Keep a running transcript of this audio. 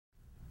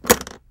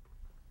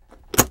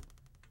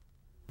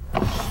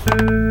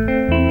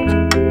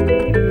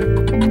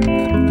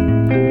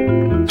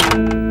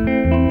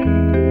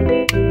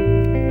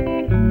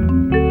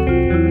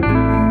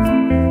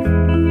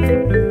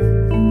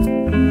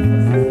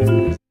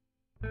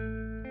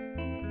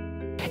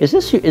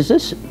Is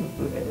this,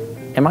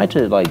 am I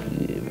to like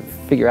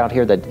figure out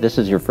here that this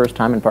is your first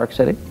time in Park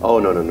City? Oh,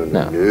 no.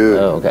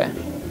 Oh, okay.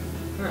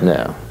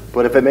 No.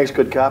 But if it makes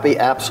good copy,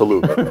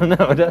 absolutely. No,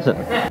 it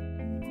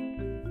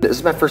doesn't. This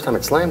is my first time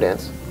at Slam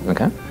Dance.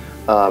 Okay.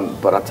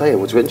 But I'll tell you,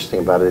 what's interesting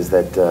about it is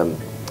that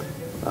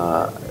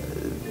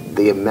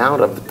the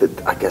amount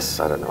of, I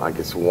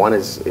guess one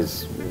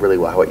is really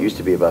how it used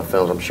to be about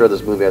films. I'm sure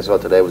this movie I saw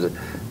today was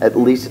at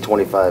least a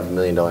 $25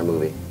 million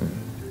movie.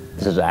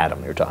 This is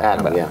Adam you're talking about.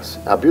 Adam, yes.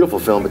 A beautiful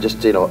film, but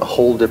just, a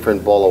whole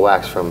different ball of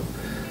wax from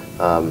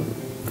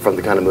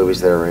the kind of movies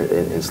that are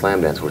in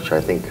Slam Dance, which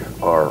I think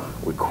are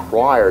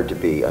required to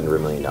be under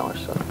 $1 million.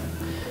 So.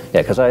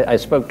 Yeah, because I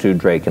spoke to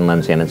Drake and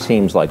Lindsay, and it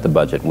seems like the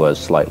budget was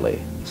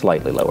slightly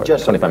lower.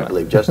 Just under, I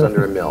believe, just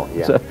under $1 million.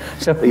 Yeah.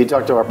 So you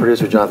talked to our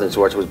producer Jonathan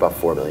Swartz, it was about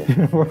 $4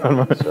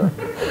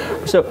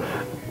 million.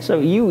 So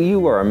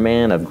you are a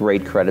man of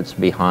great credits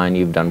behind.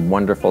 You've done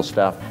wonderful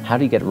stuff. How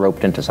do you get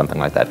roped into something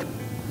like that?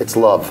 It's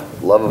love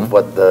of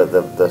what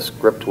the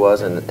script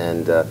was,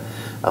 and a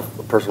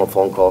personal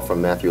phone call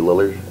from Matthew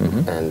Lillard.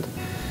 And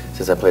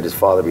since I played his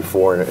father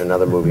before in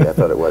another movie, I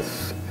thought it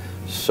was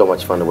so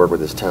much fun to work with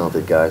this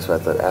talented guy. So I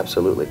thought,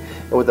 absolutely.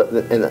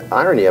 And the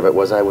irony of it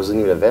was I wasn't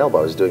even available.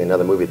 I was doing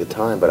another movie at the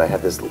time, but I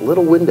had this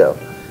little window,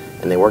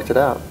 and they worked it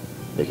out,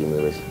 making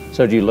movies.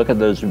 So do you look at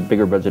those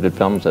bigger budgeted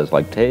films as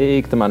like,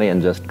 take the money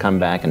and just come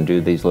back and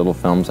do these little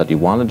films that you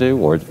want to do,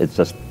 or it's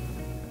just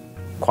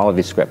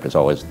quality script is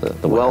always the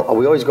winner? Well,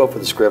 we always go for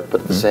the script,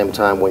 but at the same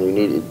time, when you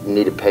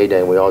need a payday,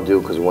 and we all do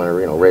because we want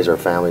to raise our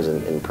families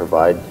and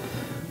provide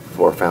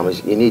for our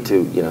families, you need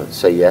to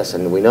say yes,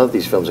 and we know that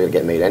these films are going to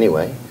get made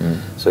anyway.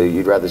 So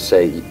you'd rather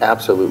say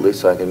absolutely,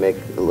 so I can make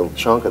a little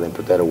chunk and then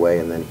put that away,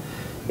 and then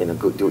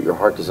go do what your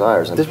heart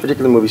desires. And this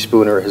particular movie,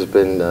 Spooner, has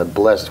been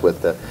blessed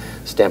with the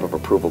stamp of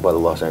approval by the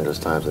Los Angeles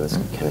Times, and this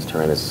Kenneth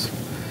Turan is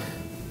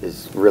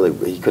really,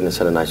 he couldn't have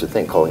said a nicer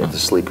thing, calling it the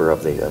sleeper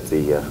of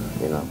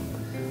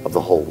the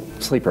whole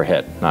sleeper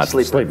hit, not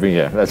sleeper.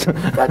 Yeah, that's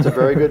a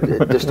very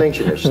good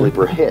distinction there.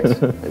 Sleeper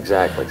hit,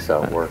 exactly.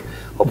 So we're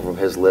hoping from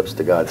his lips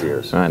to God's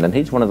ears. Right, and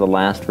he's one of the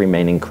last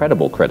remaining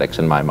credible critics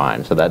in my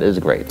mind. So that is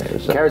great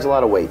news. He carries a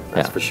lot of weight,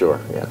 that's for sure.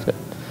 Yeah. That's good.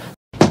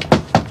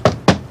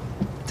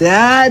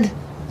 Dad,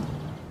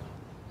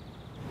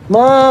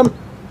 Mom,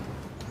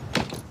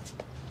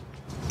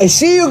 I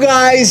see you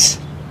guys.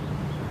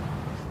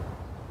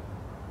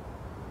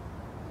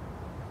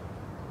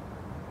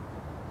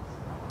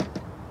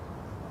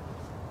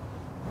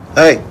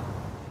 Hey,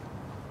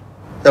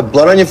 got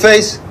blood on your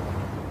face?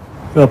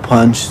 Got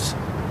punched.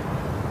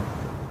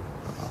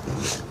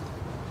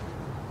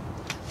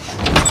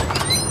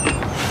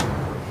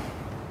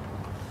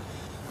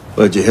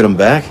 What, did you hit him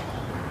back?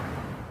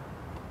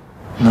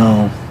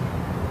 No.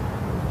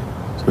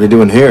 So what are you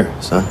doing here,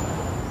 son?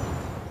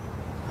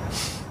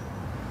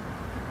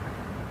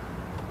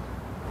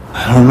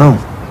 I don't know.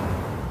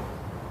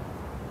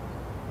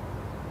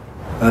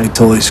 I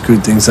totally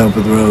screwed things up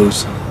with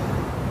Rose.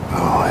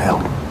 Oh,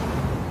 hell.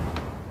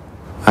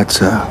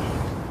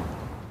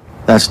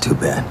 That's too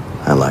bad.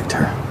 I liked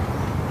her.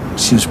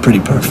 She was pretty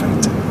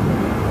perfect.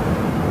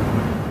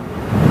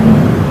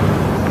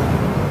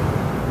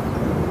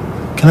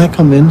 Can I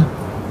come in?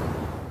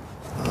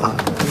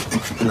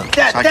 No.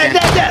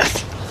 Dad!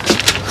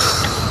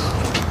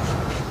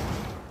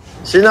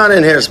 She's not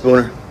in here,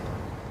 Spooner.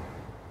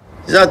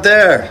 She's out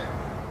there.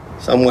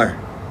 Somewhere.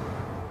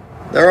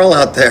 They're all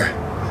out there.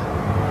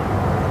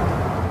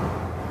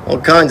 All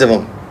kinds of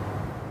them.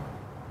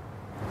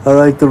 I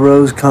like the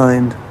rose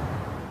kind.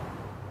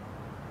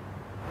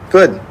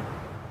 Good.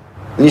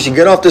 And you should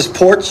get off this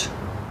porch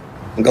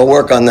and go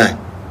work on that.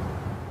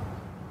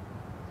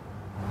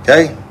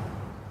 Okay?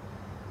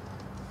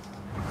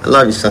 I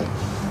love you, son.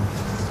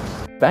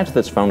 Back to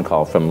this phone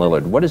call from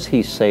Lillard. What does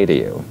he say to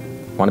you?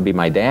 Want to be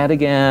my dad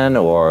again,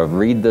 or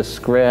read the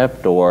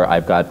script, or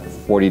I've got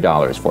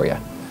 $40 for you?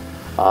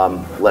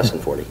 Less than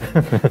 40.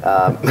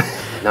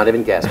 Not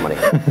even gas money.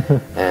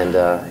 And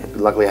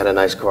luckily I had a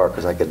nice car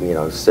because I could,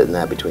 sit in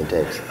that between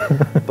takes.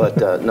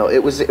 But no,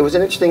 it was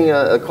an interesting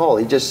call.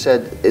 He just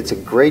said, it's a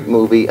great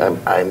movie.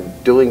 I'm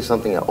doing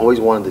something I always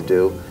wanted to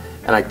do,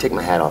 and I take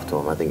my hat off to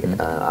him. I think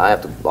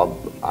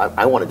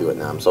I want to do it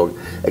now. I'm so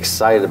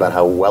excited about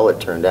how well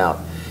it turned out.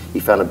 He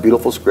found a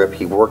beautiful script.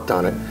 He worked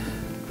on it.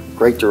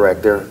 Great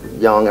director,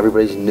 young,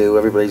 everybody's new,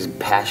 everybody's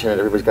passionate,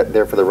 everybody's got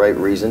there for the right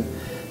reason.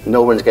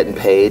 No one's getting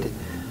paid.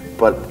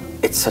 But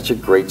it's such a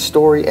great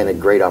story and a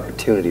great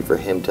opportunity for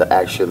him to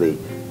actually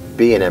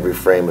be in every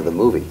frame of the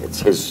movie. It's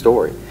his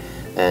story.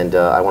 And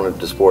I wanted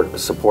to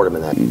support him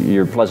in that.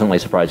 You're pleasantly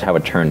surprised how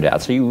it turned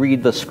out. So you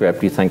read the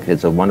script, you think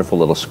it's a wonderful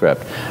little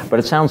script, but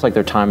it sounds like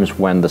there are times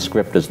when the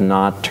script does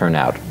not turn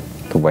out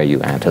the way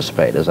you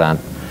anticipate. Is that?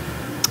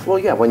 Well,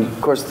 yeah,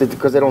 of course,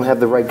 because they don't have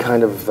the right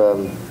kind of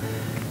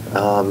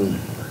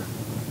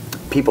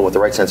people with the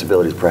right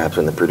sensibilities, perhaps,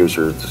 and the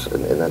producers,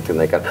 and that thing.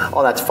 They got,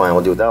 oh, that's fine.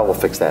 We'll do that. We'll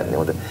fix that.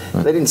 And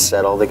they didn't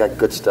settle. They got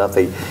good stuff.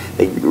 They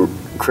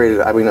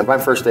created. I mean, my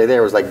first day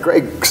there was like,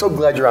 Greg, so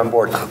glad you're on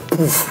board.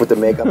 Poof, with the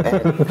makeup,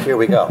 and here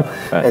we go.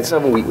 Right. And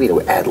some of we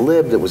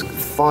ad-libbed. It was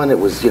fun. It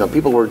was,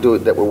 people were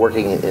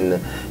working in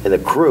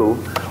the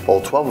crew. All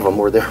 12 of them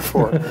were there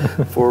for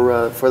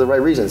the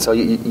right reason. So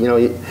in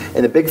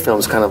the big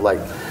films, kind of like,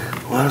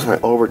 when's my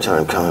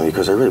overtime coming?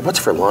 Because what's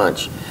for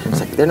lunch? It's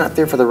like they're not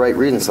there for the right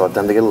reasons all the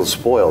time. They get a little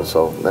spoiled.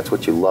 So that's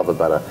what you love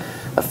about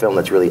a film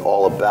that's really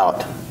all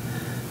about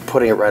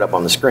putting it right up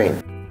on the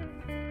screen.